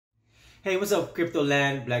Hey, what's up, Crypto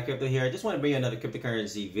Land? Black Crypto here. I just want to bring you another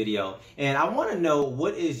cryptocurrency video. And I want to know,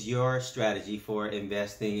 what is your strategy for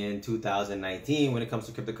investing in 2019 when it comes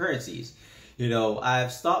to cryptocurrencies? You know,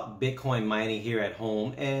 I've stopped Bitcoin mining here at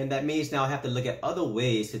home, and that means now I have to look at other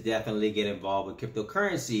ways to definitely get involved with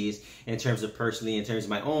cryptocurrencies in terms of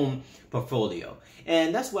my own portfolio.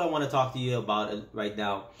 And that's what I want to talk to you about right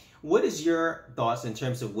now. What is your thoughts in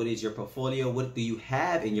terms of what is your portfolio? What do you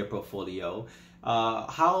have in your portfolio?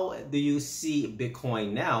 How do you see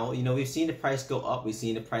Bitcoin now? You know, we've seen the price go up. We've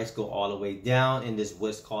seen the price go all the way down in this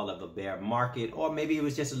what's called a bear market, or maybe it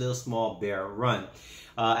was just a little small bear run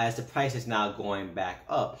as the price is now going back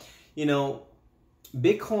up. You know,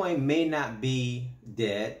 Bitcoin may not be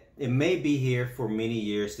dead. It may be here for many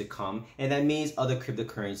years to come, and that means other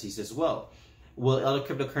cryptocurrencies as well. Will other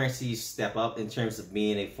cryptocurrencies step up in terms of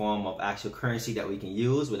being a form of actual currency that we can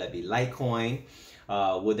use? Will that be Litecoin?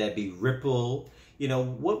 Would that be Ripple? You know,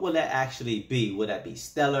 what will that actually be? Would that be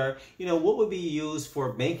Stellar? You know, what would be used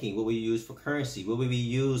for banking? What would be used for currency? What would be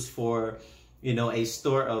used for, you know, a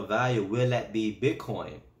store of value? Will that be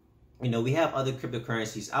Bitcoin? You know, we have other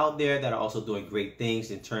cryptocurrencies out there that are also doing great things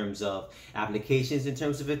in terms of applications, in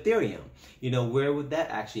terms of Ethereum. You know, where would that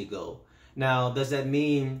actually go? Now, does that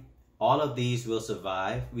mean all of these will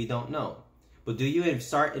survive? We don't know. But do you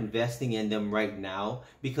start investing in them right now?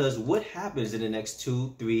 Because what happens in the next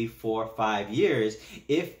 2, 3, 4, 5 years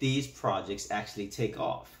if these projects actually take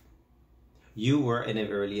off? You were an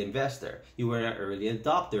early investor. You were an early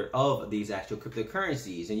adopter of these actual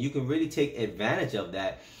cryptocurrencies. And you can really take advantage of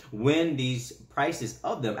that when these prices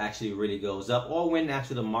of them actually really goes up, or when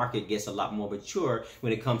actually the market gets a lot more mature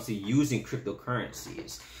when it comes to using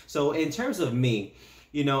cryptocurrencies. So in terms of me,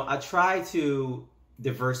 you know, I try to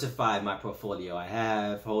diversify my portfolio. I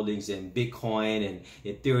have holdings in Bitcoin and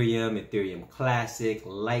Ethereum Classic,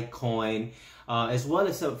 Litecoin, as well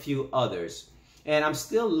as a few others. And I'm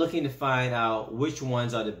still looking to find out which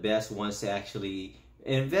ones are the best ones to actually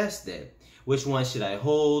invest in. Which ones should I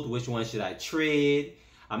hold? Which ones should I trade?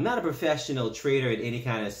 I'm not a professional trader in any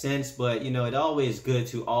kind of sense, but you know, it's always good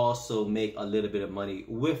to also make a little bit of money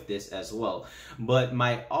with this as well. But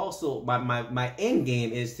my end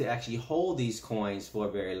game is to actually hold these coins for a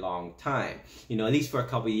very long time. You know, at least for a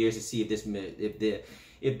couple of years, to see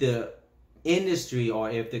if the industry or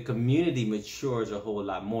if the community matures a whole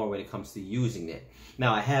lot more when it comes to using it.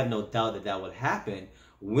 Now, I have no doubt that that would happen.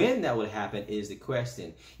 When that would happen is the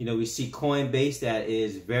question. You know, we see Coinbase that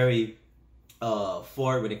is very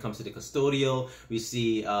forward when it comes to the custodial. We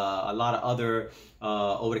see a lot of other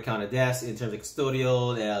over-the-counter desks in terms of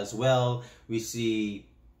custodial as well. We see,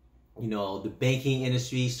 you know, the banking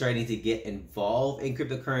industry starting to get involved in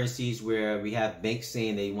cryptocurrencies, where we have banks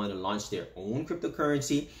saying they want to launch their own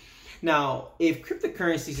cryptocurrency. Now, if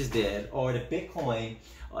cryptocurrencies is dead, or the Bitcoin,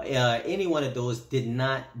 any one of those did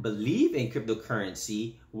not believe in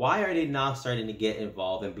cryptocurrency, why are they now starting to get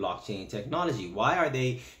involved in blockchain technology? Why are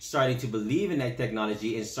they starting to believe in that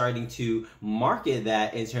technology and starting to market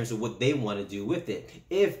that in terms of what they want to do with it,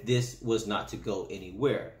 if this was not to go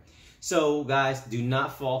anywhere? So guys, do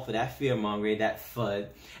not fall for that fear mongering, that FUD.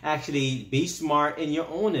 Actually, be smart in your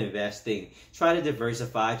own investing. Try to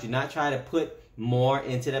diversify. Do not try to put more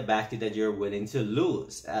into the basket that you're willing to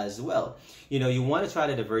lose as well. You know, you want to try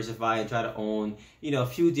to diversify and try to own, you know, a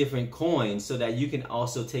few different coins so that you can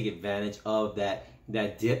also take advantage of that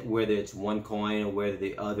dip, whether it's one coin or whether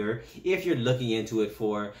the other, if you're looking into it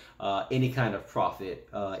for any kind of profit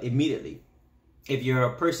immediately. If you're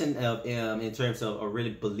a person in terms of a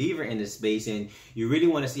really believer in this space, and you really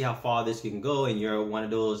want to see how far this can go, and you're one of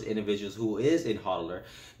those individuals who is a hodler,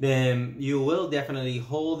 then you will definitely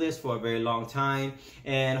hold this for a very long time,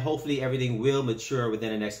 and hopefully everything will mature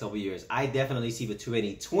within the next couple of years. I definitely see for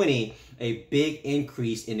 2020 a big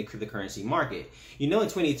increase in the cryptocurrency market. You know, in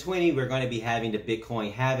 2020 we're going to be having the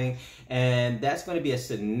Bitcoin halving, and that's going to be a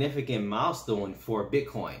significant milestone for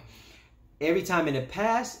Bitcoin. Every time in the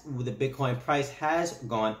past, the Bitcoin price has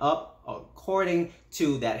gone up according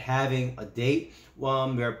to that halving a date.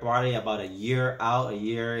 We're probably about a year out, a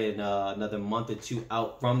year and another month or two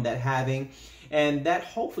out from that halving. And that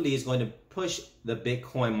hopefully is going to push the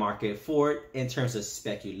Bitcoin market forward in terms of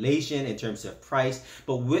speculation, in terms of price.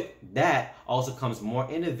 But with that also comes more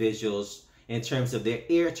individuals in terms of their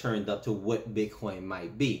ear turned up to what Bitcoin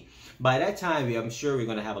might be. By that time, I'm sure we're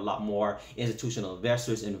going to have a lot more institutional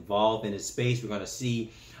investors involved in the space. We're going to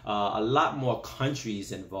see a lot more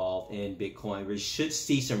countries involved in Bitcoin. We should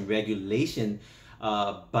see some regulation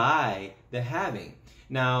by the halving.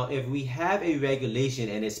 Now, if we have a regulation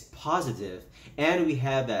and it's positive and we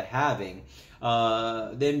have that halving,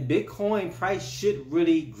 then Bitcoin price should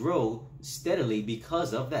really grow steadily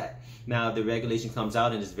because of that. Now, if the regulation comes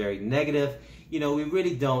out and is very negative, we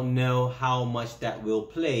really don't know how much that will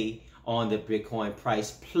play on the Bitcoin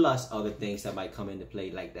price, plus other things that might come into play,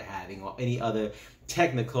 like the halving or any other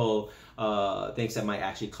technical things that might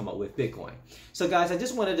actually come up with Bitcoin. So guys, I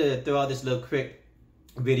just wanted to throw out this little quick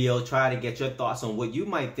video, try to get your thoughts on what you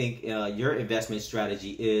might think your investment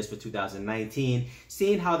strategy is for 2019,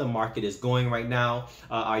 seeing how the market is going right now.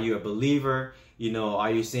 Are you a believer?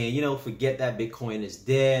 Are you saying, forget that, Bitcoin is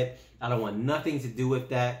dead, I don't want nothing to do with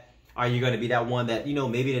that? Are you going to be that one that,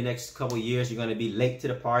 maybe the next couple of years you're going to be late to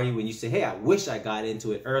the party when you say, hey, I wish I got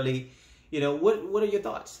into it early? What are your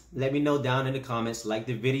thoughts? Let me know down in the comments. Like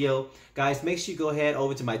the video. Guys, make sure you go ahead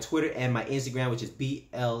over to my Twitter and my Instagram, which is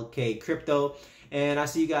BLK Crypto. And I'll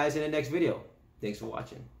see you guys in the next video. Thanks for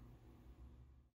watching.